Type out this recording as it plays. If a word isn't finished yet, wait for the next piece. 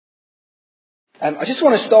I just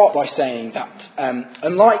want to start by saying that,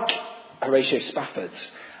 unlike Horatio Spafford,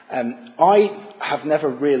 I have never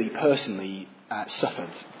really personally suffered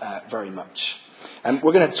very much.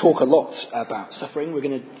 We're going to talk a lot about suffering. We're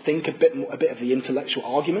going to think a bit of the intellectual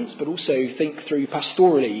arguments, but also think through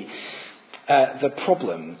pastorally the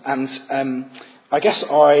problem. And I guess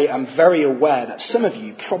I am very aware that some of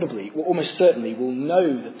you probably, or almost certainly, will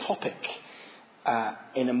know the topic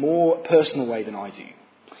in a more personal way than I do.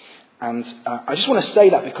 And I just want to say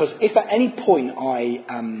that because if at any point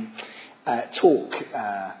I talk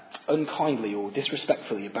unkindly or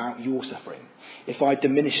disrespectfully about your suffering, if I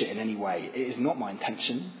diminish it in any way, it is not my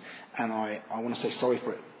intention, and I want to say sorry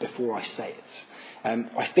for it before I say it.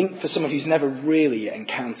 I think for someone who's never really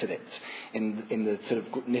encountered it in the sort of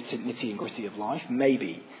nitty and gritty of life,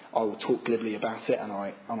 maybe I will talk glibly about it, and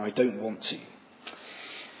I don't want to.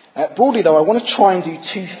 Broadly, though, I want to try and do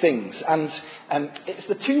two things, and it's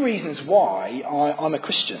the two reasons why I'm a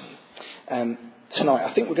Christian. Tonight,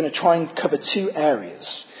 I think we're going to try and cover two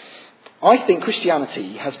areas. I think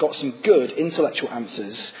Christianity has got some good intellectual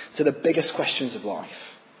answers to the biggest questions of life.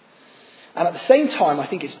 And at the same time, I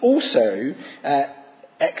think it's also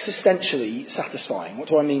existentially satisfying. What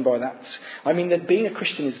do I mean by that? I mean that being a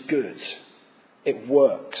Christian is good. It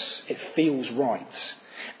works. It feels right.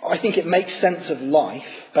 I think it makes sense of life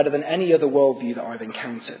better than any other worldview that I've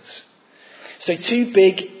encountered. So two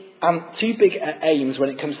big aims when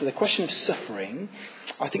it comes to the question of suffering.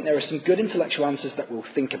 I think there are some good intellectual answers that we'll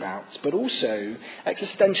think about, but also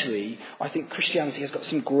existentially, I think Christianity has got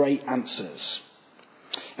some great answers.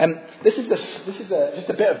 This is just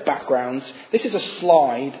a bit of background. This is a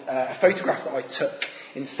slide, a photograph that I took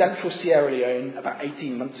in central Sierra Leone about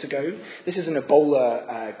 18 months ago. This is an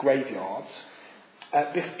Ebola graveyard.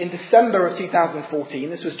 In December of 2014,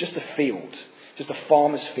 this was just a field, just a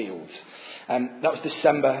farmer's field. That was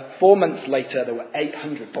December. 4 months later, there were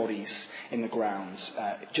 800 bodies in the ground,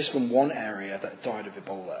 just from one area that died of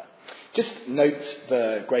Ebola. Just note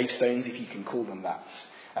the gravestones, if you can call them that.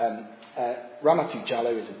 Ramatu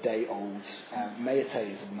Jallo is a day old.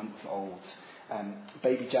 Mayate is a month old.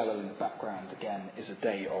 Baby Jallo in the background, again, is a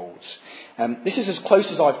day old. This is as close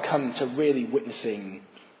as I've come to really witnessing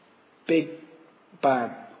big,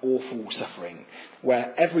 bad, awful suffering,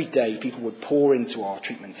 where every day people would pour into our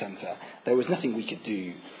treatment centre. There was nothing we could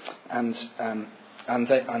do, and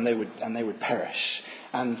they would perish.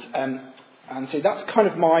 And so that's kind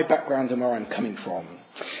of my background and where I'm coming from.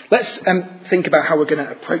 Let's think about how we're going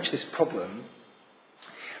to approach this problem.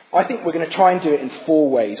 I think we're going to try and do it in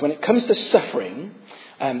four ways. When it comes to suffering,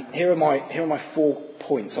 here are my 4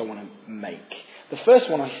 points I want to make. The first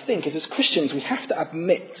one, I think, is as Christians we have to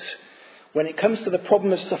admit, when it comes to the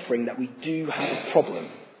problem of suffering, that we do have a problem.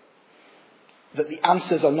 That the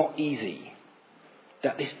answers are not easy.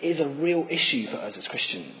 That this is a real issue for us as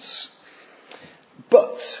Christians.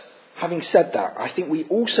 But, having said that, I think we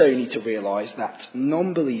also need to realise that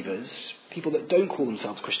non-believers, people that don't call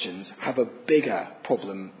themselves Christians, have a bigger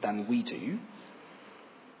problem than we do.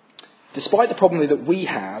 Despite the problem that we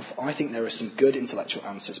have, I think there are some good intellectual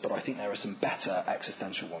answers, but I think there are some better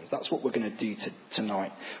existential ones. That's what we're going to do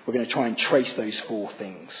tonight. We're going to try and trace those 4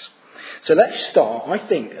 things. So let's start. I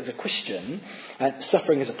think, as a Christian,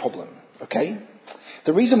 suffering is a problem, okay?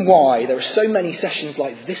 The reason why there are so many sessions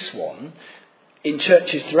like this one in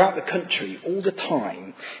churches throughout the country all the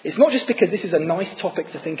time is not just because this is a nice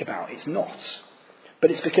topic to think about. It's not.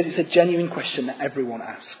 But it's because it's a genuine question that everyone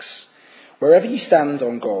asks. Wherever you stand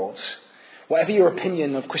on God, whatever your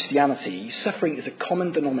opinion of Christianity, suffering is a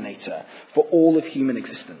common denominator for all of human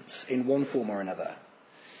existence in one form or another.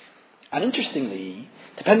 And interestingly,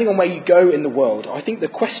 depending on where you go in the world, I think the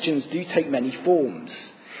questions do take many forms.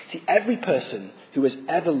 See, every person who has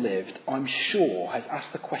ever lived, I'm sure, has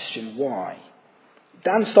asked the question, why?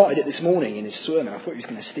 Dan started it this morning in his sermon. I thought he was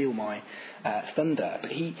going to steal my thunder.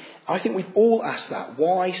 But I think we've all asked that.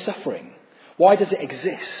 Why suffering? Why does it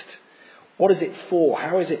exist? What is it for?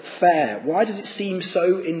 How is it fair? Why does it seem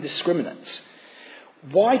so indiscriminate?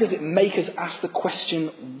 Why does it make us ask the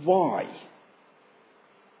question, why?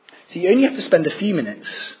 So you only have to spend a few minutes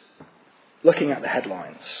looking at the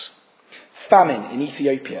headlines. Famine in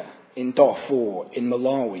Ethiopia, in Darfur, in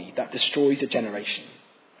Malawi, that destroys a generation.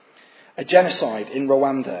 A genocide in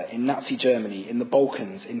Rwanda, in Nazi Germany, in the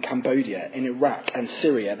Balkans, in Cambodia, in Iraq and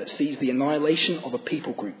Syria that sees the annihilation of a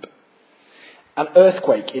people group. An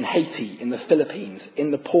earthquake in Haiti, in the Philippines, in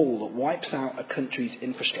Nepal that wipes out a country's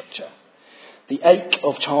infrastructure. The ache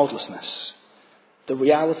of childlessness. The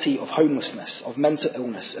reality of homelessness, of mental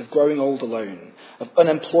illness, of growing old alone, of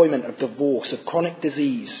unemployment, of divorce, of chronic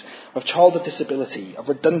disease, of childhood disability, of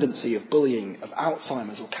redundancy, of bullying, of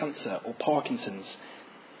Alzheimer's or cancer or Parkinson's.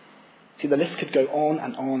 See, the list could go on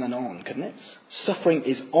and on and on, couldn't it? Suffering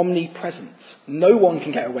is omnipresent. No one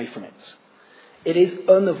can get away from it. It is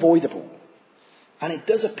unavoidable. And it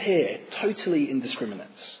does appear totally indiscriminate.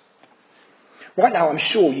 Right now, I'm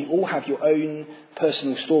sure you all have your own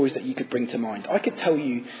personal stories that you could bring to mind. I could tell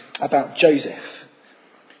you about Joseph.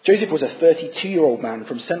 Joseph was a 32-year-old man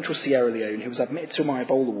from central Sierra Leone who was admitted to my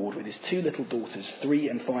Ebola ward with his two little daughters, 3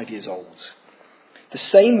 and 5 years old. The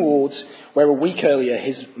same wards where a week earlier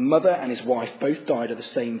his mother and his wife both died of the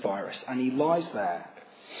same virus. And he lies there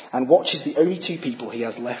and watches the only 2 people he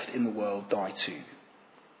has left in the world die too.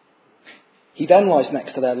 He then lies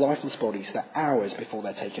next to their lifeless bodies for hours before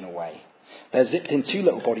they're taken away. They're zipped in 2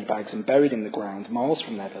 little body bags and buried in the ground miles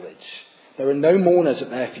from their village. There are no mourners at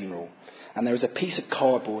their funeral, and there is a piece of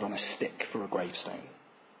cardboard on a stick for a gravestone.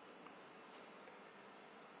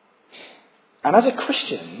 And as a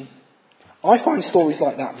Christian, I find stories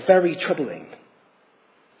like that very troubling.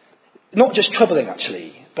 Not just troubling,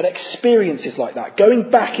 actually, but experiences like that. Going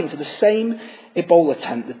back into the same Ebola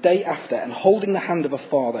tent the day after and holding the hand of a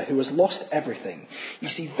father who has lost everything. You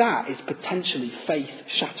see, that is potentially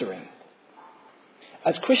faith-shattering.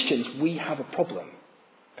 As Christians, we have a problem.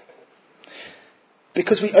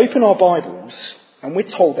 Because we open our Bibles and we're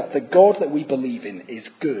told that the God that we believe in is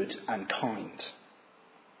good and kind.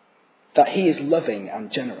 That he is loving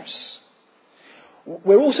and generous.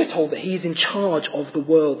 We're also told that he is in charge of the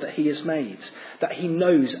world that he has made. That he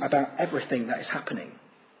knows about everything that is happening.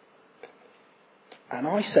 And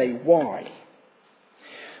I say, why?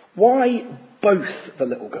 Why both the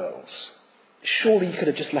little girls? Surely you could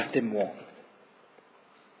have just left in one.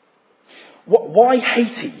 Why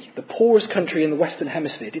Haiti, the poorest country in the Western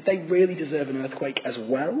Hemisphere? Did they really deserve an earthquake as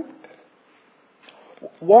well?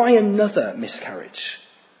 Why another miscarriage?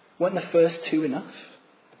 Weren't the first 2 enough?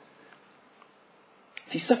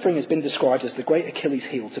 See, suffering has been described as the great Achilles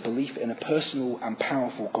heel to belief in a personal and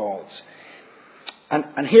powerful God.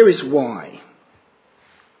 And here is why.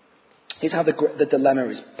 Here's how the dilemma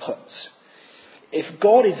is put. If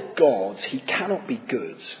God is God, he cannot be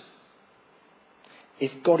good.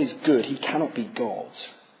 If God is good, he cannot be God.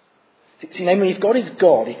 See, namely, if God is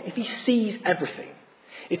God, if he sees everything,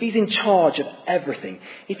 if he's in charge of everything,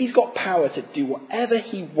 if he's got power to do whatever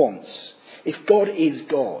he wants, if God is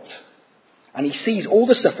God, and he sees all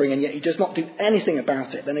the suffering and yet he does not do anything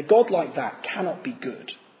about it, then a God like that cannot be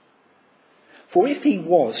good. For if he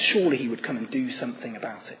was, surely he would come and do something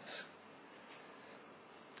about it.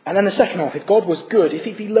 And then the second half, if God was good,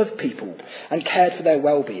 if he loved people and cared for their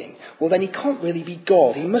well-being, well then he can't really be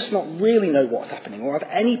God. He must not really know what's happening or have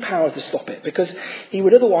any power to stop it, because he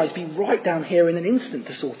would otherwise be right down here in an instant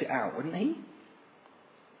to sort it out, wouldn't he?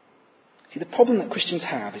 See, the problem that Christians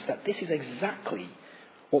have is that this is exactly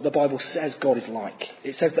what the Bible says God is like.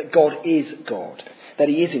 It says that God is God, that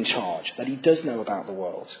he is in charge, that he does know about the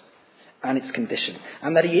world and its condition,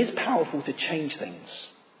 and that he is powerful to change things.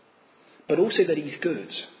 But also that he's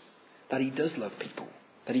good, that he does love people,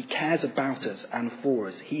 that he cares about us and for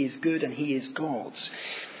us. He is good and he is God.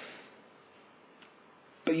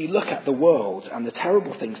 But you look at the world and the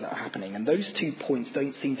terrible things that are happening, and those 2 points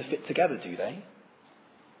don't seem to fit together, do they?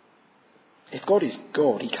 If God is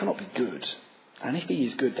God, he cannot be good. And if he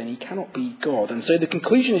is good, then he cannot be God. And so the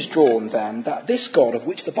conclusion is drawn then that this God of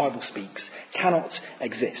which the Bible speaks cannot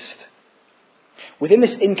exist. Within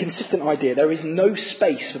this inconsistent idea, there is no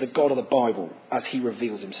space for the God of the Bible as he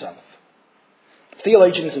reveals himself.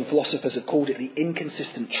 Theologians and philosophers have called it the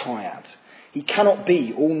inconsistent triad. He cannot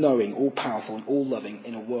be all-knowing, all-powerful and all-loving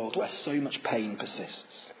in a world where so much pain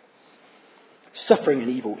persists. Suffering and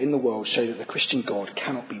evil in the world show that the Christian God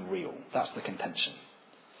cannot be real. That's the contention.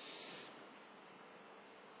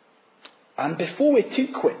 And before we're too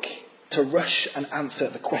quick to rush and answer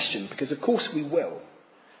the question, because of course we will,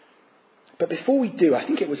 but before we do, I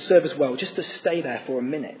think it would serve us well just to stay there for a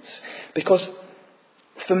minute. Because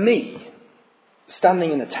for me,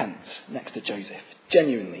 standing in a tent next to Joseph,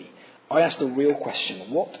 genuinely, I asked a real question.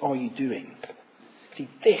 What are you doing? See,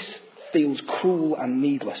 this feels cruel and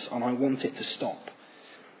needless, and I want it to stop.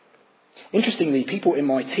 Interestingly, people in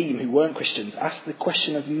my team who weren't Christians asked the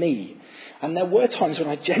question of me. And there were times when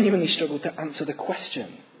I genuinely struggled to answer the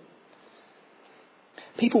question.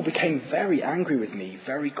 People became very angry with me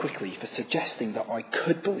very quickly for suggesting that I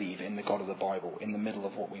could believe in the God of the Bible in the middle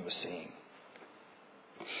of what we were seeing.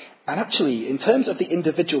 And actually, in terms of the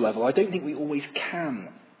individual level, I don't think we always can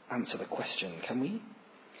answer the question, can we?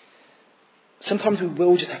 sometimes we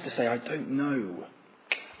will just have to say, I don't know.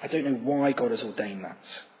 I don't know why God has ordained that.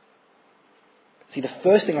 See, the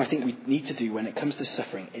first thing I think we need to do when it comes to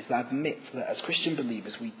suffering is to admit that as Christian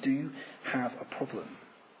believers we do have a problem.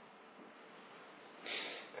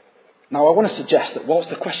 Now, I want to suggest that whilst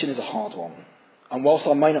the question is a hard one, and whilst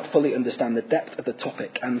I may not fully understand the depth of the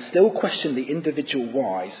topic and still question the individual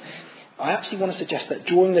whys, I actually want to suggest that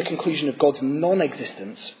drawing the conclusion of God's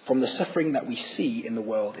non-existence from the suffering that we see in the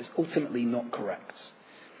world is ultimately not correct.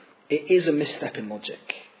 It is a misstep in logic.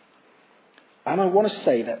 And I want to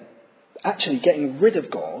say that actually getting rid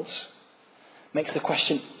of God makes the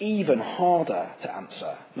question even harder to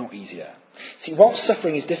answer, not easier. See, whilst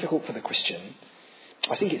suffering is difficult for the Christian,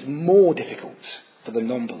 I think it's more difficult for the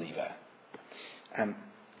non-believer.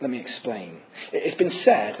 Let me explain. It's been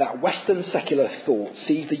said that Western secular thought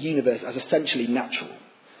sees the universe as essentially natural.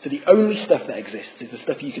 So the only stuff that exists is the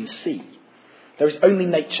stuff you can see. There is only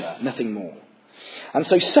nature, nothing more. And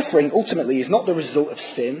so suffering ultimately is not the result of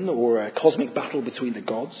sin or a cosmic battle between the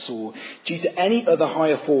gods or due to any other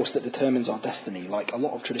higher force that determines our destiny, like a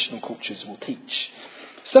lot of traditional cultures will teach.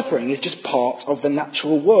 Suffering is just part of the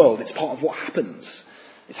natural world. It's part of what happens.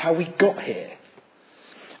 It's how we got here.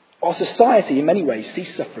 Our society, in many ways,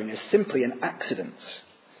 sees suffering as simply an accident.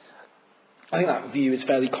 I think that view is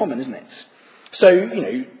fairly common, isn't it? So,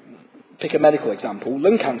 pick a medical example.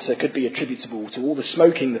 Lung cancer could be attributable to all the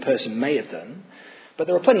smoking the person may have done, but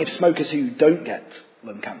there are plenty of smokers who don't get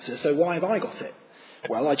lung cancer, so why have I got it?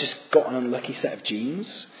 Well, I just got an unlucky set of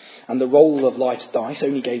genes, and the roll of life's dice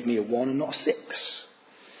only gave me a 1 and not a 6.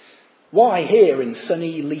 Why here in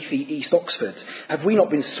sunny, leafy East Oxford have we not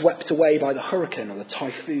been swept away by the hurricane or the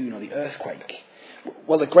typhoon or the earthquake?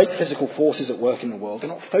 Well, the great physical forces at work in the world are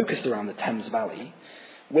not focused around the Thames Valley.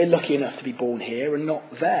 We're lucky enough to be born here and not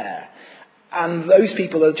there. And those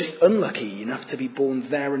people are just unlucky enough to be born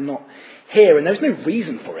there and not here. And there's no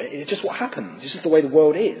reason for it. It's just what happens. It's just the way the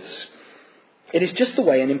world is. It is just the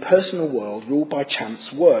way an impersonal world ruled by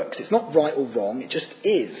chance works. It's not right or wrong. It just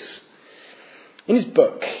is. In his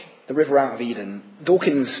book, The River Out of Eden,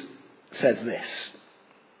 Dawkins says this.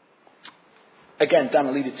 Again, Dan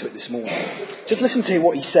alluded to it this morning. Just listen to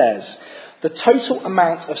what he says. The total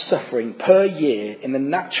amount of suffering per year in the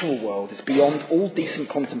natural world is beyond all decent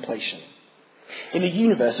contemplation. In a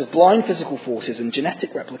universe of blind physical forces and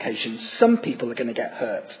genetic replication, some people are going to get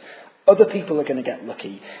hurt. Other people are going to get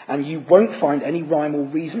lucky. And you won't find any rhyme or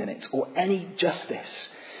reason in it or any justice.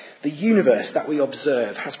 The universe that we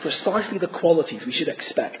observe has precisely the qualities we should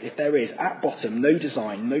expect if there is, at bottom, no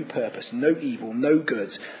design, no purpose, no evil, no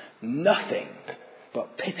good, nothing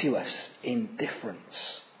but pitiless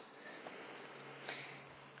indifference.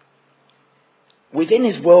 Within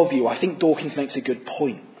his worldview, I think Dawkins makes a good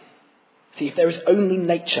point. See, if there is only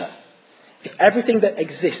nature, if everything that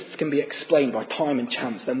exists can be explained by time and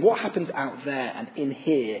chance, then what happens out there and in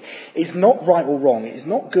here is not right or wrong. It is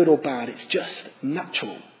not good or bad. It's just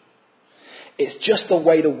natural. It's just the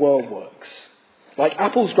way the world works. Like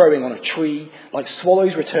apples growing on a tree, like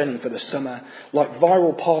swallows returning for the summer, like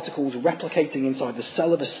viral particles replicating inside the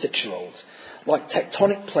cell of a 6-year-old, like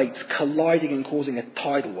tectonic plates colliding and causing a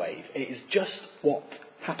tidal wave. It is just what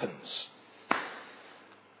happens.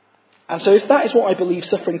 And so if that is what I believe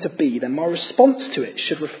suffering to be, then my response to it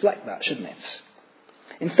should reflect that, shouldn't it?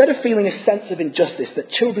 Instead of feeling a sense of injustice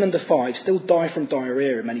that children under 5 still die from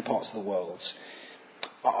diarrhea in many parts of the world,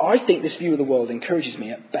 I think this view of the world encourages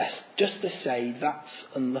me at best just to say that's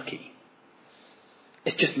unlucky.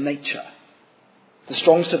 It's just nature. The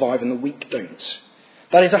strong survive and the weak don't.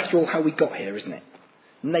 That is, after all, how we got here, isn't it?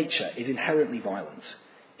 Nature is inherently violent.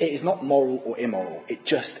 It is not moral or immoral. It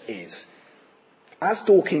just is. As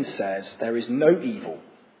Dawkins says, there is no evil,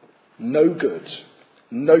 no good,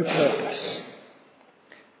 no purpose.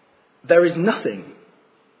 There is nothing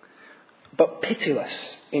but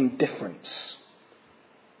pitiless indifference.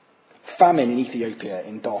 Famine in Ethiopia,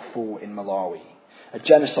 in Darfur, in Malawi. A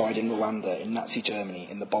genocide in Rwanda, in Nazi Germany,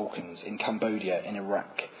 in the Balkans, in Cambodia, in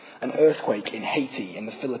Iraq. An earthquake in Haiti, in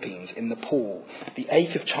the Philippines, in Nepal. The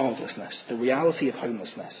ache of childlessness, the reality of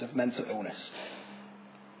homelessness, of mental illness.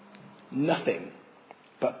 Nothing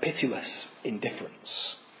but pitiless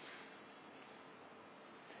indifference.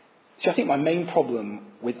 So I think my main problem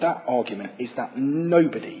with that argument is that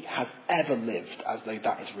nobody has ever lived as though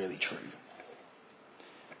that is really true.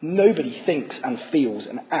 Nobody thinks and feels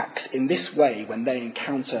and acts in this way when they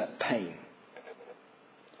encounter pain.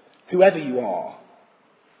 Whoever you are,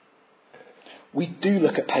 we do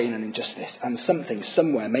look at pain and injustice, and something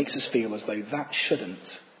somewhere makes us feel as though that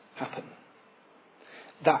shouldn't happen.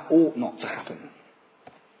 That ought not to happen.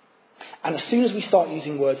 And as soon as we start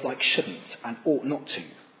using words like shouldn't and ought not to,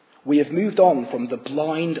 We have moved on from the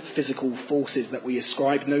blind physical forces that we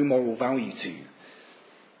ascribe no moral value to.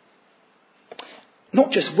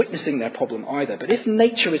 Not just witnessing their problem either, but if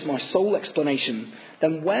nature is my sole explanation,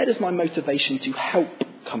 then where does my motivation to help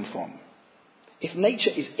come from? If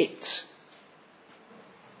nature is it,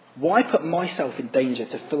 why put myself in danger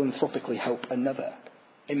to philanthropically help another?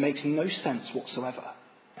 It makes no sense whatsoever.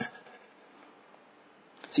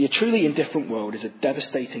 See, a truly indifferent world is a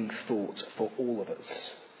devastating thought for all of us.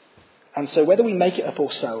 And so whether we make it up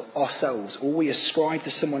ourselves or we ascribe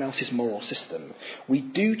to someone else's moral system, we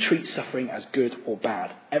do treat suffering as good or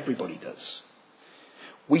bad. Everybody does.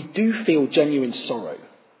 We do feel genuine sorrow.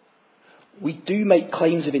 We do make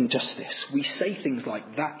claims of injustice. We say things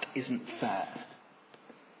like, that isn't fair.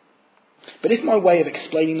 But if my way of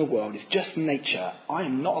explaining the world is just nature, I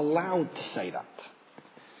am not allowed to say that.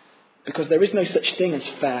 Because there is no such thing as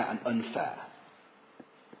fair and unfair.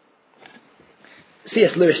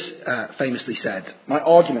 C.S. Lewis famously said, my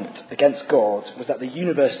argument against God was that the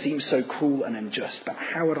universe seems so cruel and unjust, but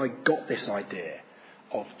how had I got this idea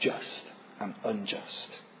of just and unjust?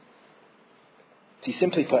 See,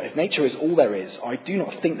 simply put, if nature is all there is, I do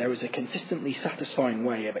not think there is a consistently satisfying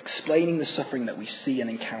way of explaining the suffering that we see and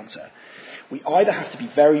encounter. We either have to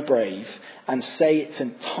be very brave and say it's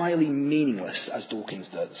entirely meaningless, as Dawkins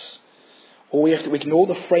does, or we have to ignore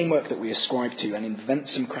the framework that we ascribe to and invent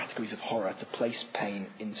some categories of horror to place pain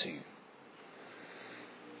into.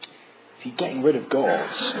 See, getting rid of God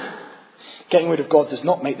does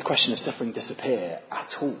not make the question of suffering disappear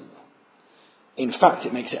at all. In fact,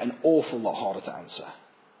 it makes it an awful lot harder to answer.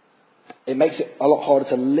 It makes it a lot harder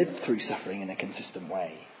to live through suffering in a consistent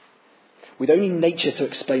way. With only nature to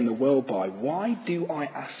explain the world by, why do I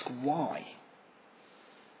ask why?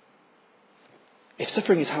 If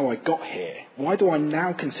suffering is how I got here, why do I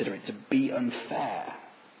now consider it to be unfair?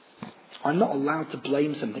 I'm not allowed to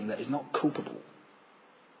blame something that is not culpable.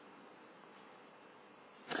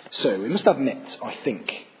 So we must admit, I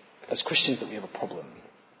think, as Christians, that we have a problem.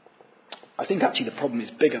 I think actually the problem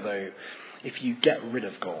is bigger, though, if you get rid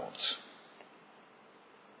of God.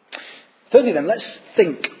 Thirdly, then, let's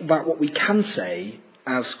think about what we can say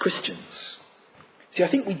as Christians. See, I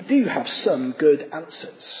think we do have some good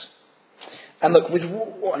answers. And look, with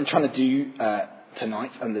what I'm trying to do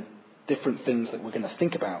tonight and the different things that we're going to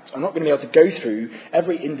think about, I'm not going to be able to go through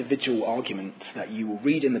every individual argument that you will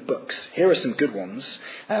read in the books. Here are some good ones.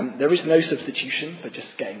 There is no substitution for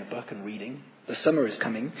just getting a book and reading. The summer is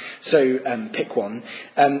coming, so pick one.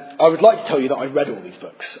 I would like to tell you that I've read all these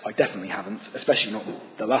books. I definitely haven't, especially not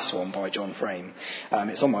the last one by John Frame.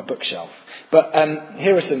 It's on my bookshelf. But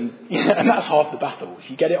here are some, and that's half the battle.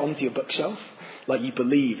 If you get it onto your bookshelf, like you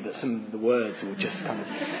believe that some of the words will just kind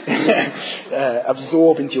of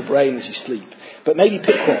absorb into your brain as you sleep. But maybe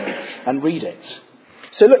pick one and read it.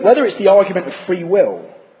 So look, whether it's the argument of free will,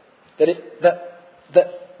 that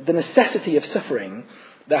the necessity of suffering,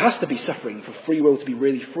 there has to be suffering for free will to be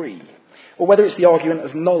really free. Or whether it's the argument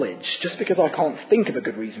of knowledge, just because I can't think of a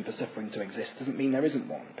good reason for suffering to exist doesn't mean there isn't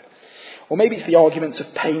one. Or maybe it's the arguments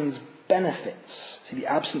of pain's benefits. See, the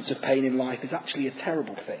absence of pain in life is actually a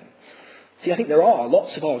terrible thing. See, I think there are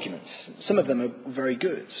lots of arguments. Some of them are very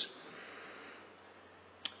good.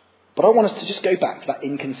 But I want us to just go back to that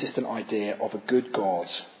inconsistent idea of a good God.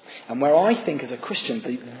 And where I think as a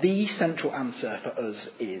Christian, the central answer for us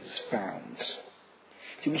is found.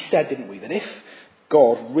 See, we said, didn't we, that if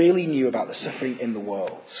God really knew about the suffering in the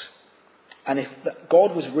world, and if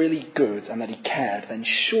God was really good and that he cared, then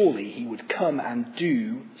surely he would come and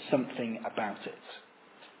do something about it.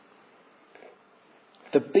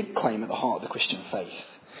 The big claim at the heart of the Christian faith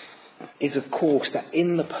is, of course, that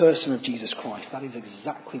in the person of Jesus Christ, that is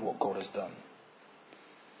exactly what God has done.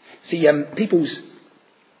 See, people's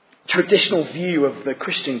traditional view of the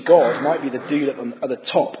Christian God might be the dude at the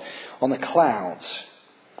top on the clouds,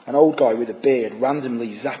 an old guy with a beard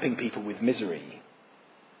randomly zapping people with misery.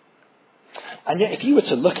 And yet, if you were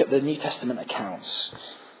to look at the New Testament accounts,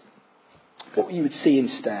 what you would see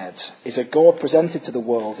instead is a God presented to the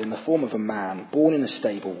world in the form of a man born in a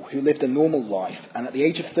stable who lived a normal life and at the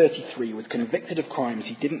age of 33 was convicted of crimes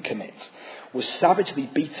he didn't commit, was savagely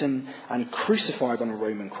beaten and crucified on a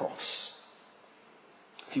Roman cross.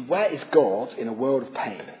 See, where is God in a world of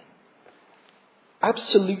pain?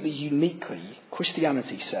 Absolutely uniquely,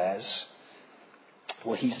 Christianity says,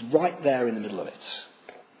 well, he's right there in the middle of it,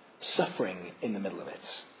 suffering in the middle of it.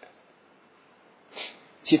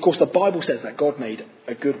 See, of course, the Bible says that God made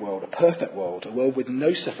a good world, a perfect world, a world with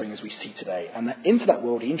no suffering as we see today, and that into that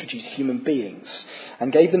world he introduced human beings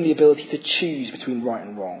and gave them the ability to choose between right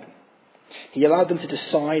and wrong. He allowed them to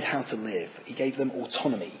decide how to live. He gave them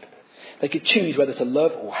autonomy. They could choose whether to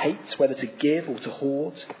love or hate, whether to give or to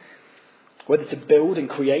hoard, whether to build and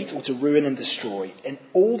create or to ruin and destroy, in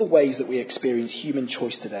all the ways that we experience human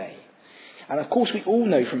choice today. And of course, we all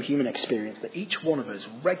know from human experience that each one of us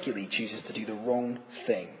regularly chooses to do the wrong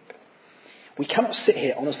thing. We cannot sit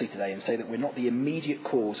here honestly today and say that we're not the immediate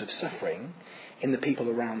cause of suffering in the people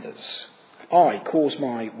around us. I cause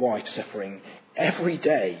my wife suffering every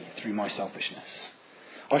day through my selfishness.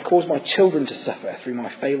 I cause my children to suffer through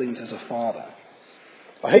my failings as a father.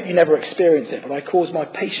 I hope you never experience it, but I cause my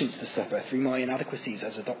patients to suffer through my inadequacies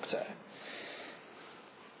as a doctor.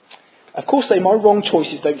 Of course, though, my wrong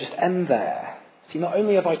choices don't just end there. See, not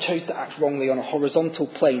only have I chosen to act wrongly on a horizontal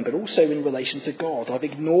plane, but also in relation to God. I've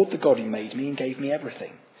ignored the God who made me and gave me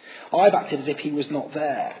everything. I've acted as if he was not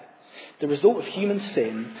there. The result of human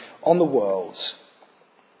sin on the world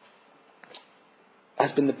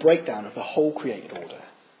has been the breakdown of the whole created order.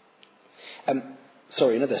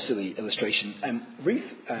 Another silly illustration.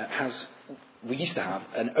 We used to have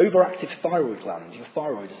an overactive thyroid gland. Your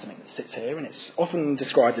thyroid is something that sits here, and it's often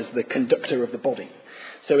described as the conductor of the body.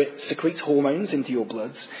 So it secretes hormones into your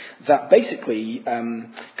bloods that basically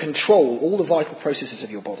control all the vital processes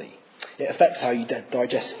of your body. It affects how you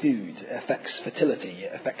digest food. It affects fertility.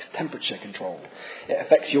 It affects temperature control. It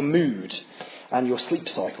affects your mood and your sleep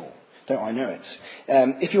cycle. Don't I know it?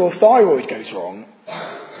 If your thyroid goes wrong,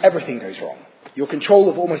 everything goes wrong. Your control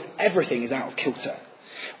of almost everything is out of kilter.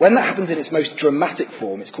 When that happens in its most dramatic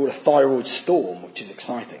form, it's called a thyroid storm, which is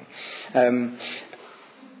exciting.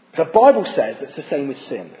 The Bible says that it's the same with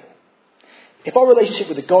sin. If our relationship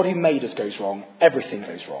with the God who made us goes wrong, everything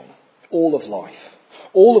goes wrong. All of life.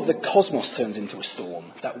 All of the cosmos turns into a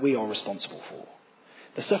storm that we are responsible for.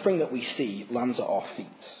 The suffering that we see lands at our feet.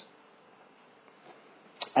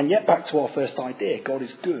 And yet back to our first idea, God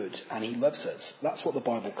is good and he loves us. That's what the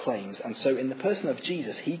Bible claims. And so in the person of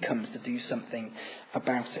Jesus, he comes to do something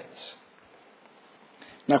about it.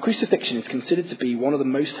 Now, crucifixion is considered to be one of the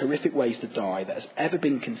most horrific ways to die that has ever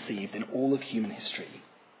been conceived in all of human history.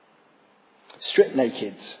 Stripped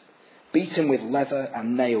naked, beaten with leather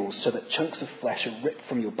and nails so that chunks of flesh are ripped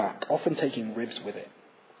from your back, often taking ribs with it.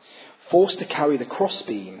 Forced to carry the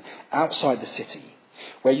crossbeam outside the city,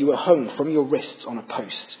 where you were hung from your wrists on a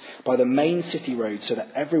post by the main city road so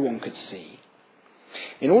that everyone could see.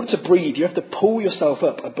 In order to breathe, you have to pull yourself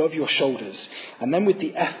up above your shoulders, and then with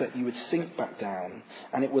the effort you would sink back down,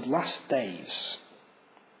 and it would last days.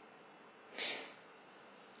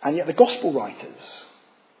 And yet the gospel writers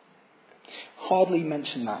hardly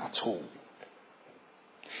mention that at all.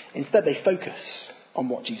 Instead, they focus on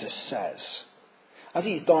what Jesus says. As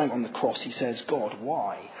he is dying on the cross, he says, "God,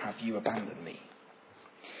 why have you abandoned me?"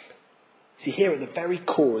 See, here at the very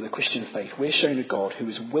core of the Christian faith, we're shown a God who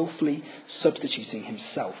is willfully substituting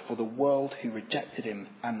himself for the world who rejected him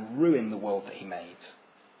and ruined the world that he made.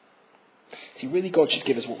 See, really God should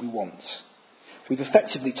give us what we want. We've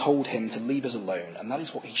effectively told him to leave us alone, and that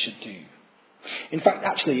is what he should do. In fact,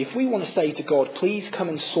 actually, if we want to say to God, please come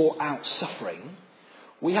and sort out suffering,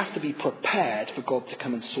 we have to be prepared for God to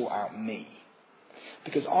come and sort out me.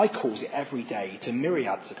 Because I cause it every day to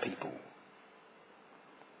myriads of people.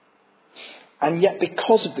 And yet,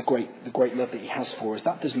 because of the great love that he has for us,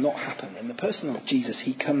 that does not happen. In the person of Jesus,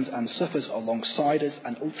 he comes and suffers alongside us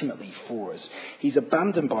and ultimately for us. He's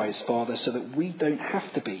abandoned by his Father so that we don't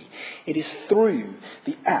have to be. It is through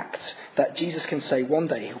the act that Jesus can say one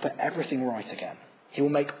day he'll put everything right again. He will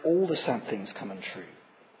make all the sad things come untrue.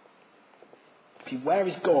 Where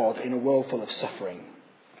is God in a world full of suffering?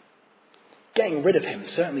 Getting rid of him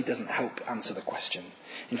certainly doesn't help answer the question.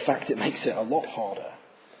 In fact, it makes it a lot harder.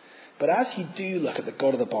 But as you do look at the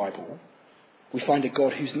God of the Bible, we find a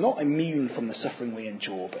God who's not immune from the suffering we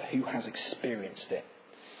endure, but who has experienced it.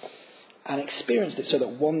 And experienced it so that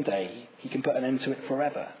one day he can put an end to it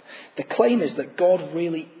forever. The claim is that God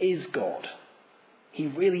really is God. He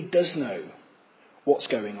really does know what's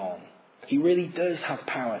going on. He really does have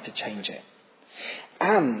power to change it.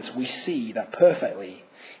 And we see that perfectly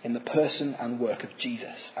in the person and work of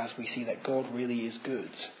Jesus, as we see that God really is good.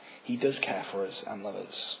 He does care for us and love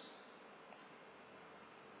us.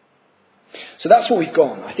 So that's what we've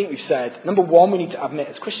gone. I think we've said, number one, we need to admit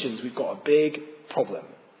as Christians we've got a big problem.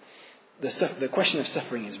 The question of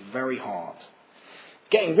suffering is very hard.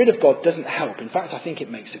 Getting rid of God doesn't help. In fact, I think it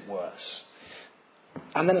makes it worse.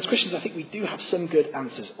 And then as Christians, I think we do have some good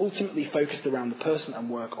answers, ultimately focused around the person and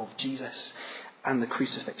work of Jesus and the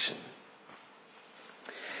crucifixion.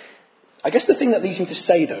 I guess the thing that leads me to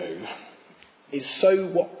say, though, is so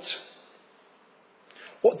what?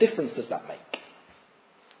 What difference does that make?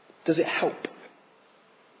 Does it help?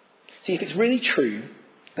 See, if it's really true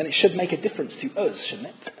then it should make a difference to us, shouldn't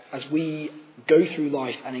it? As we go through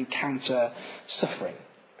life and encounter suffering.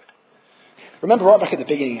 Remember right back at the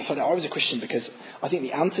beginning, I said I was a Christian because I think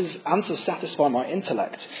the answers satisfy my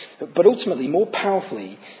intellect. But ultimately, more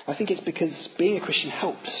powerfully, I think it's because being a Christian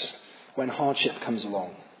helps when hardship comes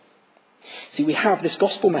along. See, we have this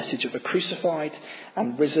gospel message of a crucified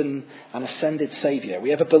and risen and ascended Saviour. We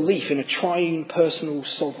have a belief in a triune, personal,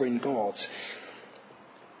 sovereign God.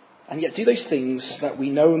 And yet, do those things that we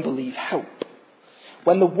know and believe help?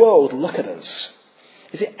 When the world look at us,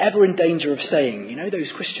 is it ever in danger of saying, you know, those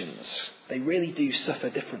Christians, they really do suffer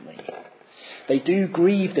differently. They do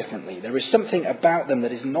grieve differently. There is something about them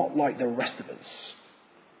that is not like the rest of us.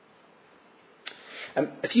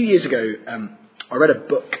 A few years ago, I read a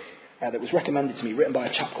book that was recommended to me, written by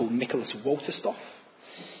a chap called Nicholas Wolterstorff,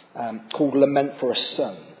 called Lament for a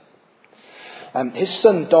Son. His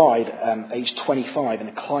son died aged 25 in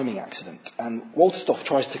a climbing accident, and Wolterstorff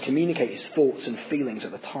tries to communicate his thoughts and feelings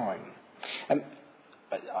at the time.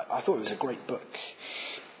 I thought it was a great book.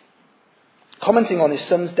 Commenting on his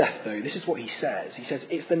son's death, though, this is what he says. He says,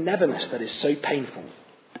 "It's the neverness that is so painful.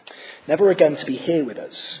 Never again to be here with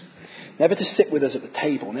us. Never to sit with us at the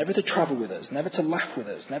table. Never to travel with us. Never to laugh with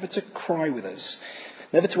us. Never to cry with us.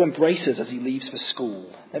 Never to embrace us as he leaves for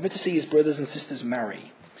school. Never to see his brothers and sisters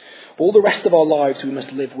marry. All the rest of our lives we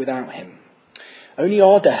must live without him. Only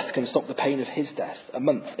our death can stop the pain of his death. A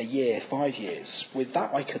month, a year, 5 years. With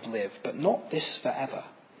that I could live, but not this forever.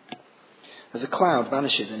 As a cloud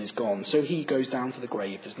vanishes and is gone, so he goes down to the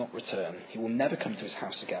grave, does not return. He will never come to his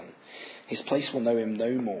house again. His place will know him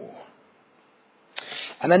no more."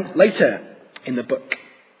 And then later in the book,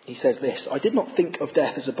 he says this: "I did not think of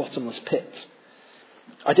death as a bottomless pit.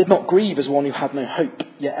 I did not grieve as one who had no hope.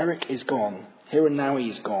 Yet Eric is gone. Here and now he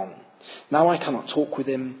is gone. Now I cannot talk with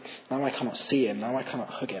him. Now I cannot see him. Now I cannot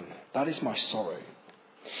hug him. That is my sorrow.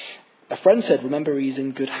 A friend said, 'Remember, he is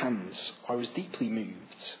in good hands.' I was deeply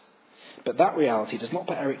moved. But that reality does not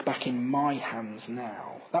put Eric back in my hands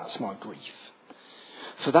now. That's my grief.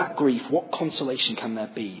 For that grief, what consolation can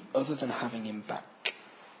there be other than having him back?"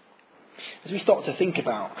 As we start to think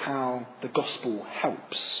about how the gospel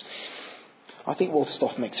helps, I think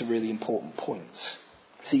Wolterstorff makes a really important point.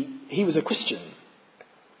 See, he was a Christian,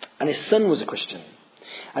 and his son was a Christian,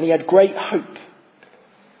 and he had great hope.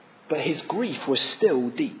 But his grief was still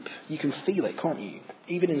deep. You can feel it, can't you?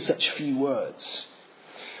 Even in such few words.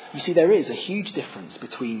 You see, there is a huge difference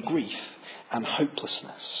between grief and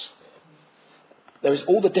hopelessness. There is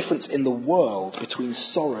all the difference in the world between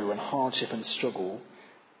sorrow and hardship and struggle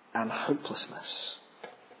and hopelessness.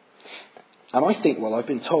 And I think, well, I've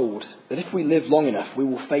been told that if we live long enough, we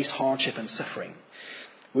will face hardship and suffering.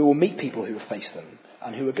 We will meet people who have faced them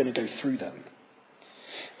and who are going to go through them.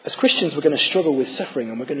 As Christians, we're going to struggle with suffering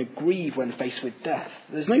and we're going to grieve when faced with death.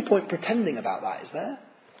 There's no point pretending about that, is there?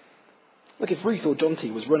 Look, if Ruth or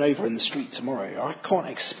Jonty was run over in the street tomorrow, I can't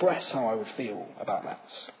express how I would feel about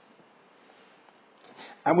that.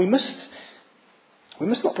 And we must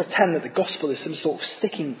not pretend that the gospel is some sort of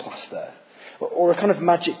sticking plaster or a kind of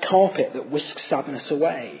magic carpet that whisks sadness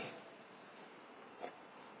away.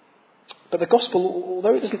 But the gospel,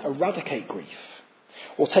 although it doesn't eradicate grief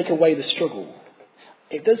or take away the struggle,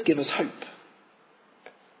 it does give us hope.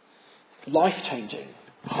 Life-changing,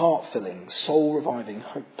 heart-filling, soul-reviving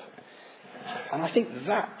hope. And I think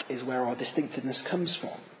that is where our distinctiveness comes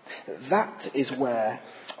from. That is where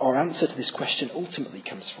our answer to this question ultimately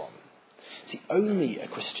comes from. See, only a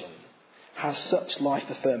Christian has such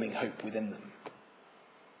life-affirming hope within them.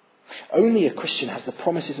 Only a Christian has the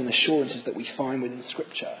promises and assurances that we find within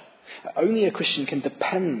Scripture. Only a Christian can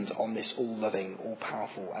depend on this all-loving,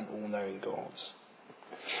 all-powerful and all-knowing God.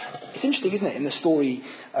 It's interesting, isn't it, in the story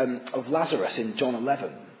of Lazarus in John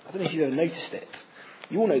 11. I don't know if you've ever noticed it.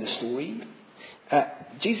 You all know the story.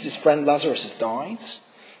 Jesus' friend Lazarus has died.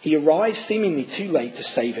 He arrives seemingly too late to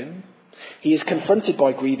save him. He is confronted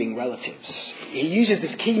by grieving relatives. He uses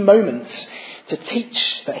this key moment to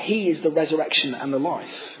teach that he is the resurrection and the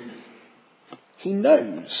life. He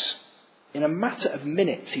knows in a matter of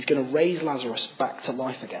minutes he's going to raise Lazarus back to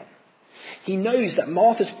life again. He knows that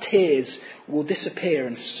Martha's tears will disappear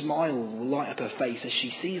and smile will light up her face as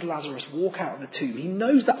she sees Lazarus walk out of the tomb. He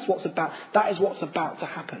knows that is what's about to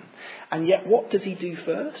happen. And yet what does he do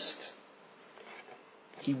first?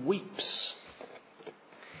 He weeps.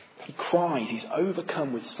 He cries. He's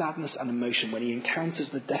overcome with sadness and emotion when he encounters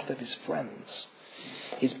the death of his friends.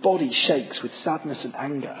 His body shakes with sadness and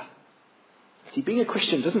anger. See, being a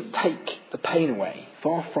Christian doesn't take the pain away,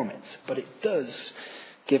 far from it, but it does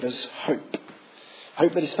give us hope.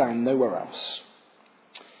 Hope that is found nowhere else.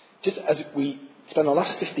 Just as we spend our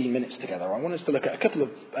last 15 minutes together, I want us to look at a couple of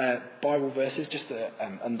Bible verses just to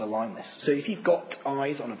underline this. So if you've got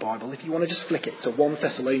eyes on a Bible, if you want to just flick it to 1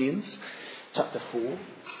 Thessalonians chapter 4.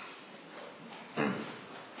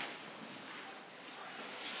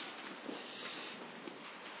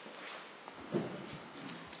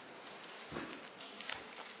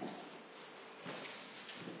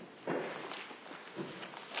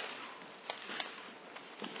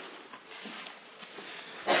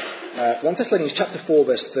 1 Thessalonians chapter 4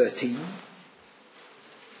 verse 13.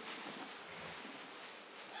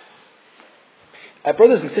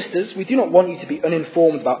 Brothers and sisters, we do not want you to be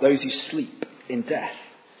uninformed about those who sleep in death,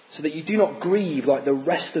 so that you do not grieve like the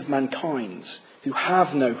rest of mankind who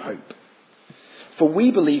have no hope. For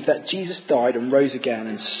we believe that Jesus died and rose again,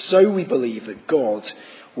 and so we believe that God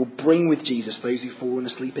will bring with Jesus those who've fallen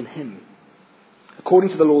asleep in him.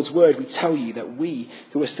 According to the Lord's word, we tell you that we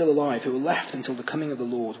who are still alive, who are left until the coming of the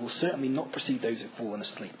Lord, will certainly not precede those who have fallen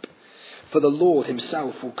asleep. For the Lord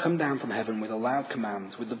himself will come down from heaven with a loud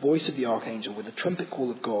command, with the voice of the archangel, with the trumpet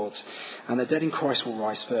call of God, and the dead in Christ will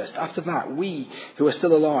rise first. After that, we who are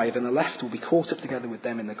still alive and the left will be caught up together with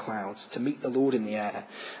them in the clouds to meet the Lord in the air,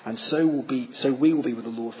 and so we will be with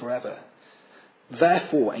the Lord forever.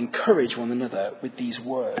 Therefore, encourage one another with these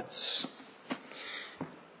words.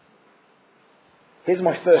 Here's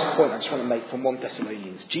my first point I just want to make from 1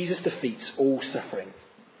 Thessalonians. Jesus defeats all suffering.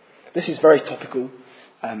 This is very topical.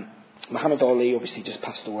 Muhammad Ali obviously just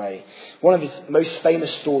passed away. One of his most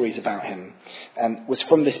famous stories about him was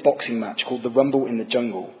from this boxing match called the Rumble in the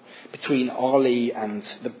Jungle between Ali and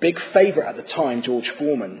the big favourite at the time, George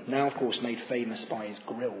Foreman, now of course made famous by his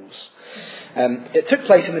grills. It took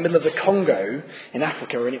place in the middle of the Congo in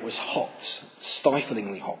Africa, and it was hot,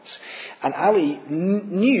 stiflingly hot. And Ali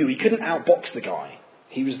knew he couldn't outbox the guy.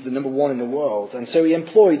 He was the number one in the world, and so he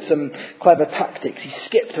employed some clever tactics. He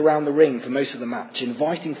skipped around the ring for most of the match,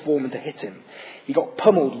 inviting Foreman to hit him. He got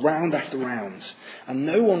pummeled round after round, and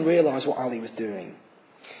no one realised what Ali was doing.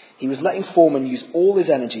 He was letting Foreman use all his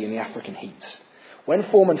energy in the African heat. When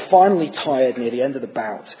Foreman finally tired near the end of the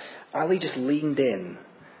bout, Ali just leaned in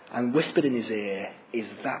and whispered in his ear, "Is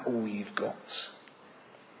that all you've got?"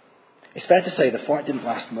 It's fair to say the fight didn't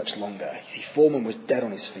last much longer. Foreman was dead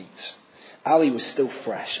on his feet. Ali was still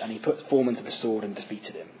fresh, and he put Foreman to the sword and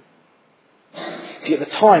defeated him. See, at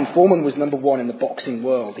the time, Foreman was number one in the boxing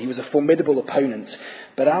world. He was a formidable opponent,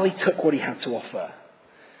 but Ali took what he had to offer.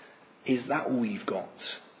 "Is that all you've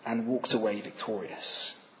got?" and walked away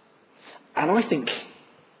victorious. And I think,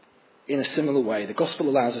 in a similar way, the gospel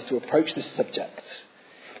allows us to approach this subject.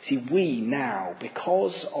 See, we now,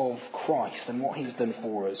 because of Christ and what he's done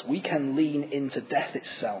for us, we can lean into death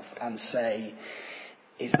itself and say,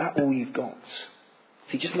 "Is that all you've got?"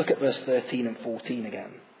 See, just look at verse 13 and 14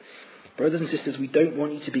 again. Brothers and sisters, we don't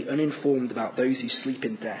want you to be uninformed about those who sleep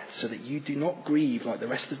in death, so that you do not grieve like the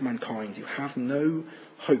rest of mankind who have no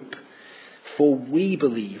hope. For we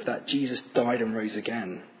believe that Jesus died and rose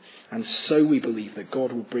again, and so we believe that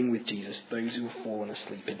God will bring with Jesus those who have fallen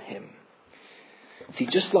asleep in him. See,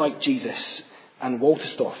 just like Jesus and Walter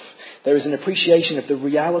Stoff, there is an appreciation of the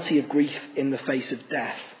reality of grief in the face of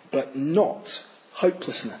death, but not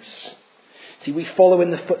hopelessness. See, we follow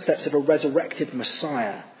in the footsteps of a resurrected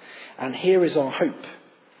Messiah, and here is our hope.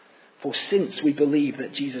 For since we believe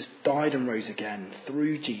that Jesus died and rose again,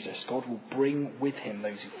 through Jesus, God will bring with him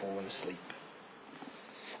those who've fallen asleep.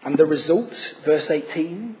 And the result, verse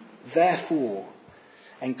 18, therefore,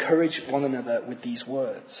 encourage one another with these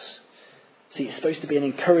words. See, it's supposed to be an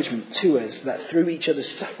encouragement to us that through each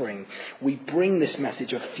other's suffering, we bring this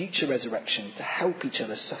message of future resurrection to help each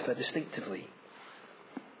other suffer distinctively.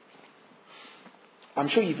 I'm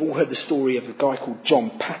sure you've all heard the story of a guy called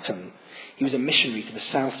John Paton. He was a missionary to the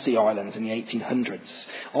South Sea Islands in the 1800s.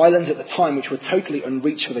 Islands at the time which were totally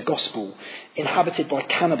unreached for the gospel, inhabited by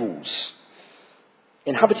cannibals,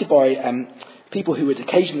 inhabited by people who would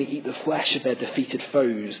occasionally eat the flesh of their defeated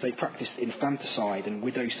foes. They practiced infanticide and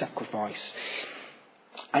widow sacrifice.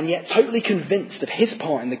 And yet, totally convinced of his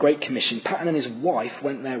part in the Great Commission, Paton and his wife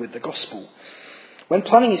went there with the gospel. When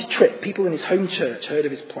planning his trip, people in his home church heard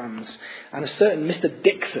of his plans, and a certain Mr.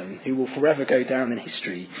 Dixon, who will forever go down in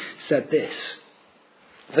history, said this: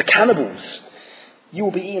 "The cannibals! You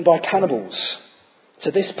will be eaten by cannibals."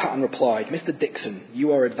 To this, Paton replied, "Mr. Dixon,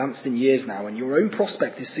 you are advanced in years now, and your own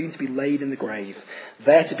prospect is soon to be laid in the grave,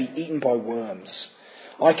 there to be eaten by worms.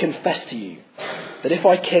 I confess to you that if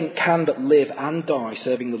I can but live and die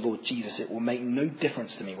serving the Lord Jesus, it will make no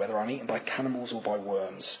difference to me whether I'm eaten by cannibals or by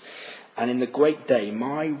worms. And in the great day,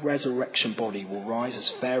 my resurrection body will rise as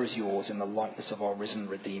fair as yours in the likeness of our risen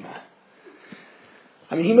Redeemer."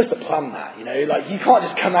 I mean, he must have planned that, like you can't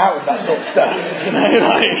just come out with that sort of stuff,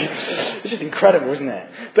 like it's just incredible, isn't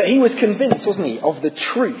it? But he was convinced, wasn't he, of the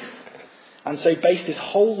truth, and so based his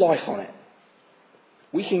whole life on it.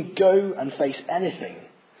 We can go and face anything,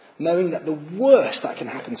 knowing that the worst that can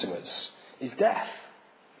happen to us is death.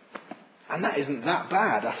 And that isn't that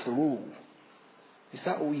bad after all. Is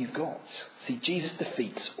that all you've got? See, Jesus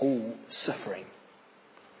defeats all suffering.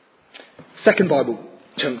 Second Bible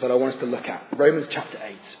chunk that I want us to look at, Romans chapter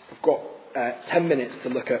 8. We've got 10 minutes to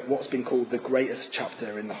look at what's been called the greatest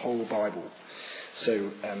chapter in the whole Bible.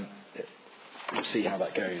 So we'll see how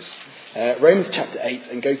that goes. Romans chapter 8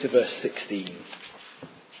 and go to verse 16.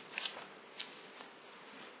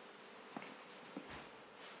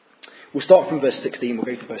 We'll start from verse 16, we'll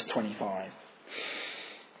go to verse 25.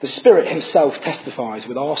 The Spirit himself testifies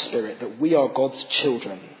with our spirit that we are God's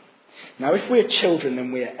children. Now if we are children,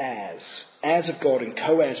 then we are heirs, heirs of God and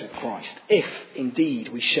co-heirs with Christ, if indeed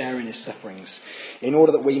we share in his sufferings, in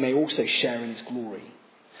order that we may also share in his glory.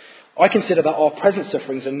 I consider that our present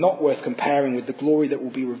sufferings are not worth comparing with the glory that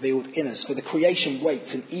will be revealed in us, for the creation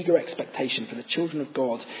waits in eager expectation for the children of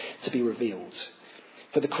God to be revealed.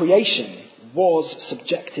 For the creation was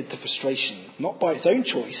subjected to frustration, not by its own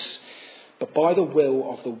choice, but by the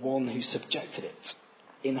will of the one who subjected it,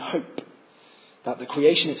 in hope that the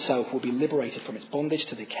creation itself will be liberated from its bondage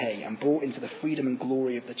to decay and brought into the freedom and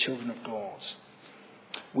glory of the children of God.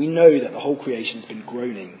 We know that the whole creation has been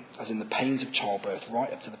groaning, as in the pains of childbirth,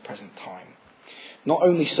 right up to the present time. Not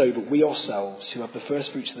only so, but we ourselves, who have the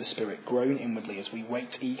first fruits of the Spirit, groan inwardly as we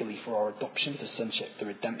wait eagerly for our adoption to sonship, the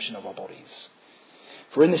redemption of our bodies.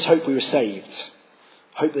 For in this hope we were saved.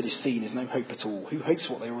 Hope that is seen is no hope at all. Who hopes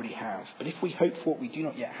for what they already have? But if we hope for what we do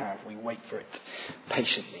not yet have, we wait for it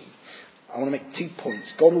patiently. I want to make 2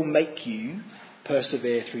 points. God will make you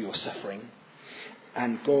persevere through your suffering,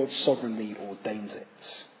 and God sovereignly ordains it.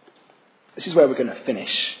 This is where we're going to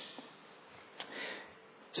finish.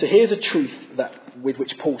 So here's a truth with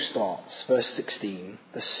which Paul starts, verse 16.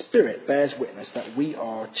 The Spirit bears witness that we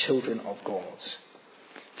are children of God.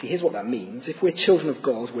 See, here's what that means. If we're children of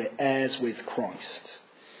God, we're heirs with Christ.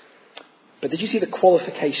 But did you see the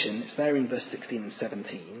qualification? It's there in verse 16 and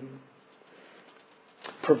 17.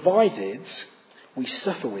 Provided we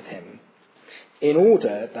suffer with him, in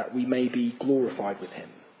order that we may be glorified with him.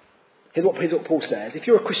 Here's what Paul says. If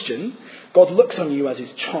you're a Christian, God looks on you as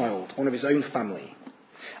his child, one of his own family.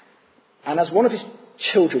 And as one of his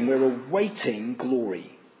children, we're awaiting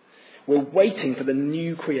glory. We're waiting for the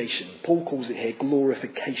new creation. Paul calls it here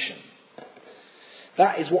glorification.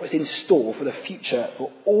 That is what is in store for the future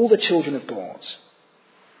for all the children of God.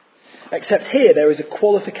 Except here there is a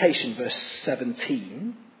qualification, verse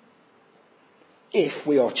 17. If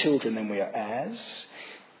we are children, then we are heirs,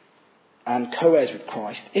 and co-heirs with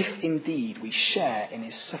Christ, if indeed we share in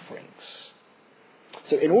his sufferings.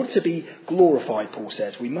 So in order to be glorified, Paul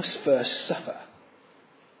says, we must first suffer.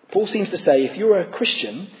 Paul seems to say, if you're a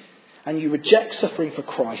Christian and you reject suffering for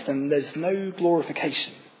Christ, then there's no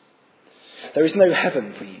glorification. There is no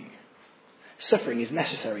heaven for you. Suffering is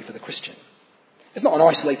necessary for the Christian. It's not an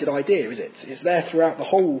isolated idea, is it? It's there throughout the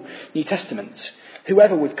whole New Testament.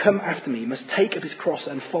 Whoever would come after me must take up his cross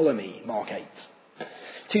and follow me, Mark 8.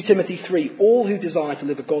 2 Timothy 3, all who desire to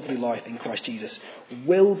live a godly life in Christ Jesus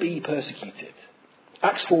will be persecuted.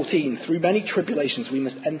 Acts 14, through many tribulations we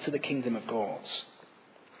must enter the kingdom of God.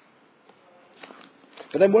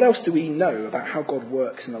 But then what else do we know about how God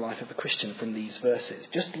works in the life of a Christian from these verses?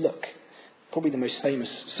 Just look, probably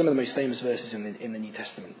some of the most famous verses in the New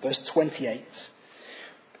Testament. Verse 28.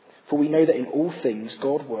 For we know that in all things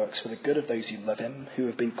God works for the good of those who love him, who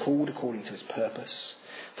have been called according to his purpose.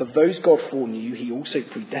 For those God foreknew, he also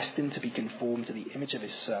predestined to be conformed to the image of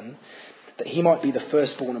his Son, that he might be the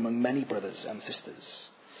firstborn among many brothers and sisters.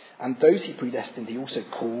 And those he predestined, he also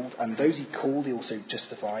called. And those he called, he also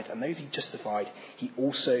justified. And those he justified, he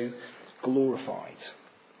also glorified.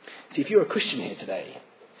 See, if you're a Christian here today,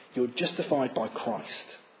 you're justified by Christ.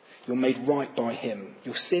 You're made right by him.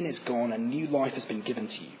 Your sin is gone and new life has been given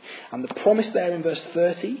to you. And the promise there in verse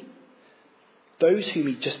 30, those whom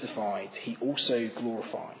he justified, he also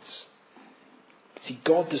glorifies. See,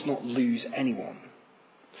 God does not lose anyone.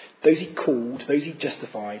 Those he called, those he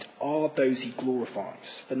justified, are those he glorifies.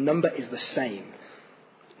 The number is the same.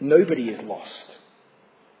 Nobody is lost.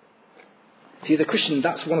 See, as a Christian,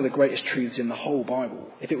 that's one of the greatest truths in the whole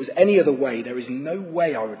Bible. If it was any other way, there is no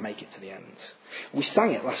way I would make it to the end. We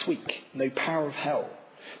sang it last week. No power of hell,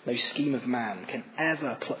 no scheme of man can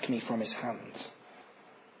ever pluck me from his hand.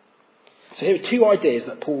 So here are 2 ideas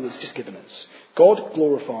that Paul has just given us. God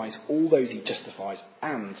glorifies all those he justifies,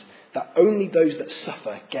 and that only those that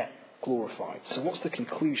suffer get glorified. So what's the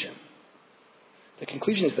conclusion? The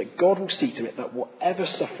conclusion is that God will see to it that whatever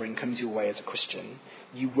suffering comes your way as a Christian,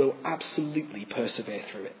 you will absolutely persevere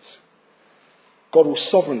through it. God will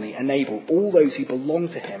sovereignly enable all those who belong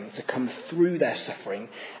to him to come through their suffering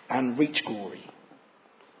and reach glory.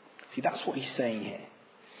 See, that's what he's saying here.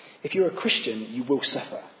 If you're a Christian, you will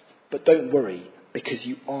suffer. But don't worry, because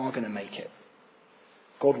you are going to make it.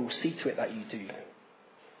 God will see to it that you do.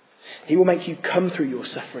 He will make you come through your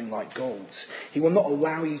suffering like gold. He will not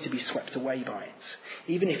allow you to be swept away by it.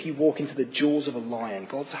 Even if you walk into the jaws of a lion,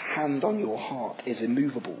 God's hand on your heart is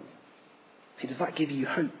immovable. See, does that give you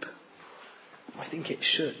hope? I think it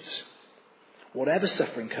should. Whatever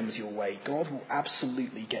suffering comes your way, God will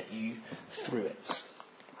absolutely get you through it.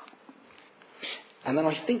 And then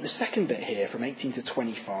I think the second bit here, from 18 to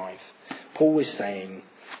 25, Paul is saying,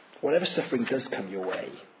 whatever suffering does come your way,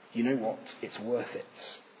 you know what? It's worth it.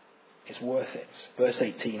 It's worth it. Verse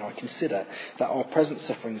 18, I consider that our present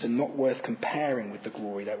sufferings are not worth comparing with the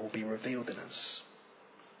glory that will be revealed in us.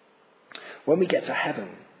 When we get to heaven,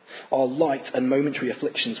 our light and momentary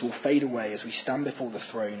afflictions will fade away as we stand before the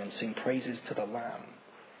throne and sing praises to the Lamb.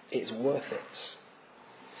 It's worth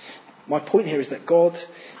it. My point here is that God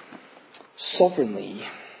sovereignly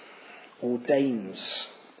ordains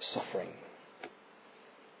suffering.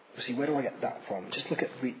 See, where do I get that from? Just look at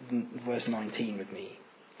verse 19 with me.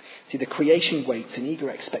 See, the creation waits in eager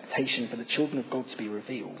expectation for the children of God to be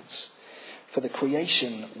revealed. For the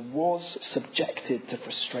creation was subjected to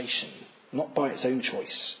frustration, not by its own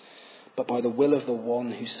choice, but by the will of the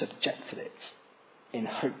one who subjected it, in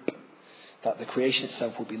hope that the creation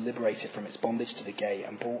itself will be liberated from its bondage to decay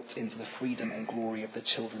and brought into the freedom and glory of the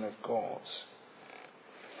children of God.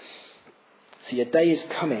 See, a day is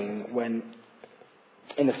coming when,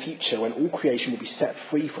 in the future, when all creation will be set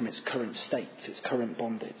free from its current state, its current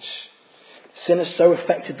bondage. Sin has so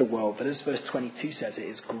affected the world that, as verse 22 says, it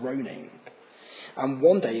is groaning. And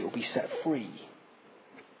one day it will be set free.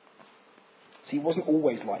 See, it wasn't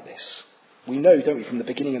always like this. We know, don't we, from the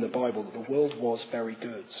beginning of the Bible, that the world was very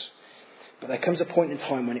good. But there comes a point in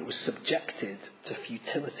time when it was subjected to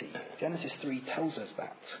futility. Genesis 3 tells us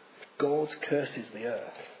that. God curses the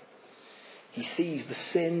earth. He sees the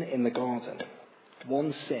sin in the garden,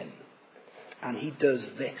 one sin, and he does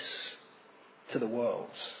this to the world.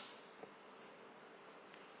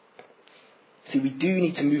 See, we do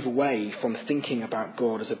need to move away from thinking about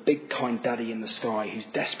God as a big kind daddy in the sky who's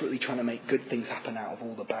desperately trying to make good things happen out of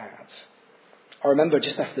all the bad. I remember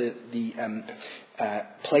just after the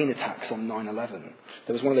plane attacks on 9/11,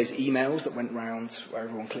 there was one of those emails that went round where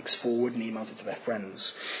everyone clicks forward and emails it to their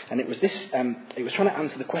friends. And it was this, it was trying to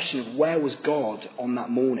answer the question of where was God on that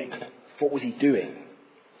morning? What was he doing?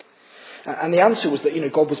 And the answer was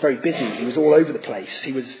that, God was very busy. He was all over the place.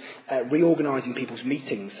 He was reorganising people's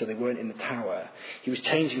meetings so they weren't in the tower. He was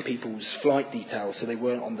changing people's flight details so they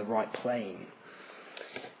weren't on the right plane.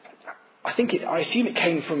 I assume it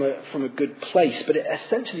came from a good place, but it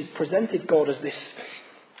essentially presented God as this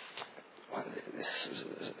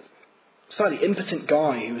slightly impotent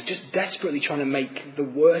guy who was just desperately trying to make the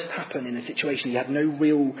worst happen in a situation he had no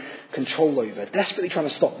real control over, desperately trying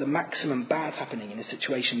to stop the maximum bad happening in a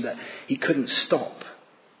situation that he couldn't stop.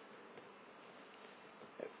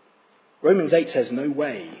 Romans 8 says, no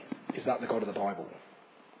way is that the God of the Bible.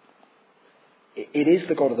 It is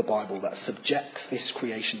the God of the Bible that subjects this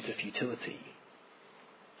creation to futility.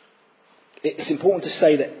 It's important to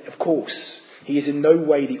say that, of course, he is in no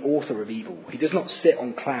way the author of evil. He does not sit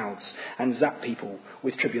on clouds and zap people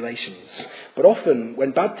with tribulations. But often,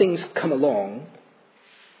 when bad things come along,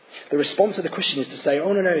 the response of the Christian is to say,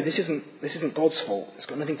 oh, no, this isn't God's fault. It's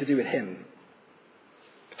got nothing to do with him.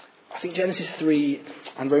 I think Genesis 3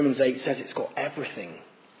 and Romans 8 says it's got everything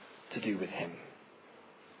to do with him.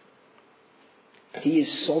 He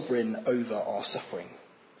is sovereign over our suffering.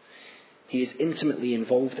 He is intimately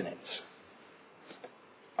involved in it.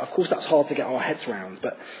 Of course, that's hard to get our heads around,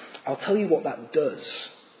 but I'll tell you what that does.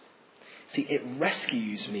 See, it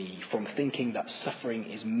rescues me from thinking that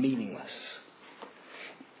suffering is meaningless.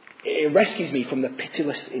 It rescues me from the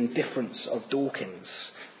pitiless indifference of Dawkins.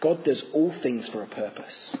 God does all things for a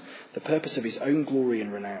purpose, the purpose of his own glory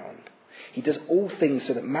and renown. He does all things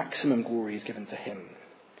so that maximum glory is given to him.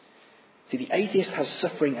 See, the atheist has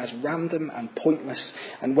suffering as random and pointless,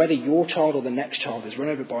 and whether your child or the next child is run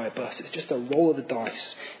over by a bus, it's just a roll of the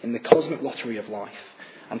dice in the cosmic lottery of life,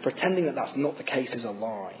 and pretending that that's not the case is a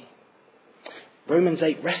lie. Romans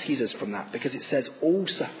 8 rescues us from that because it says all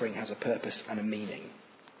suffering has a purpose and a meaning.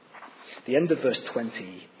 The end of verse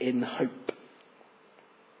 20, in hope.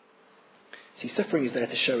 See, suffering is there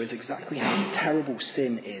to show us exactly how terrible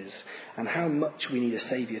sin is and how much we need a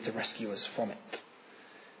Saviour to rescue us from it.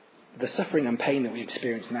 The suffering and pain that we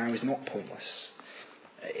experience now is not pointless.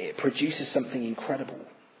 It produces something incredible.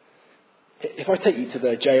 If I take you to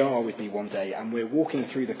the JR with me one day and we're walking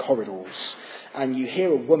through the corridors and you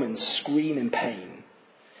hear a woman scream in pain,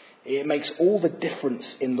 it makes all the difference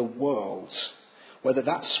in the world whether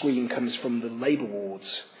that scream comes from the labour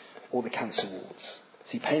wards or the cancer wards.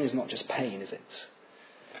 See, pain is not just pain, is it?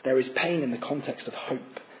 There is pain in the context of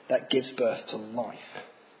hope that gives birth to life.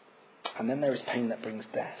 And then there is pain that brings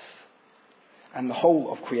death. And the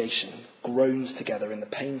whole of creation groans together in the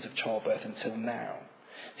pains of childbirth until now.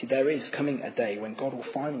 See, there is coming a day when God will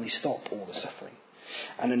finally stop all the suffering.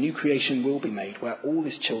 And a new creation will be made where all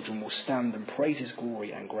his children will stand and praise his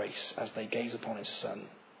glory and grace as they gaze upon his Son.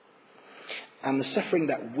 And the suffering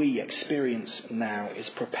that we experience now is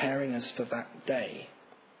preparing us for that day.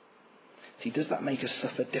 See, does that make us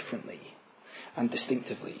suffer differently and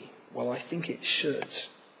distinctively? Well, I think it should.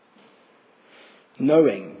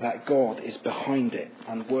 Knowing that God is behind it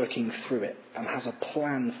and working through it and has a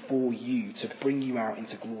plan for you to bring you out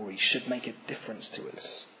into glory should make a difference to us.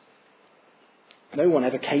 No one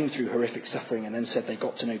ever came through horrific suffering and then said they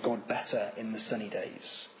got to know God better in the sunny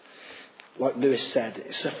days. Like Lewis said,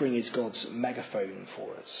 suffering is God's megaphone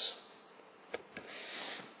for us.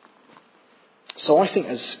 So I think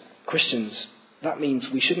as Christians, that means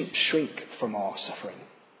we shouldn't shrink from our suffering.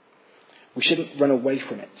 We shouldn't run away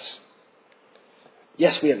from it.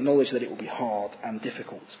 Yes, we acknowledge that it will be hard and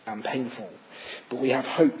difficult and painful, but we have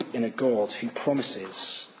hope in a God who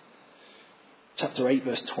promises, chapter 8,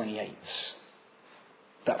 verse 28,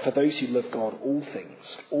 that for those who love God, all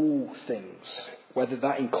things, whether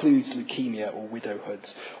that includes leukemia or widowhood,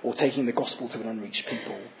 or taking the gospel to an unreached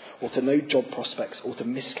people, or to no job prospects, or to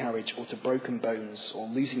miscarriage, or to broken bones, or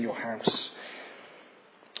losing your house,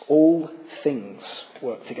 all things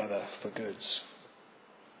work together for good.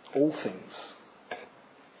 All things.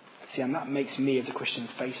 See, and that makes me as a Christian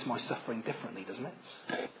face my suffering differently, doesn't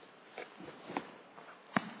it?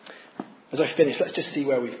 As I finish, let's just see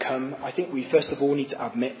where we've come. I think we first of all need to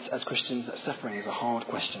admit as Christians that suffering is a hard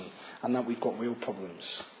question and that we've got real problems.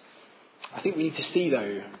 I think we need to see,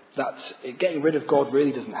 though, that getting rid of God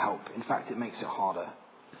really doesn't help. In fact, it makes it harder.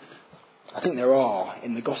 I think there are,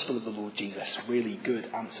 in the gospel of the Lord Jesus, really good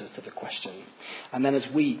answers to the question. And then as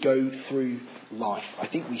we go through life, I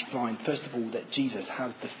think we find, first of all, that Jesus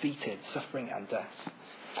has defeated suffering and death.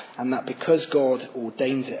 And that because God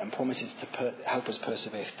ordains it and promises to help us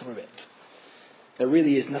persevere through it, there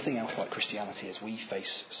really is nothing else like Christianity as we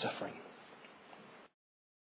face suffering.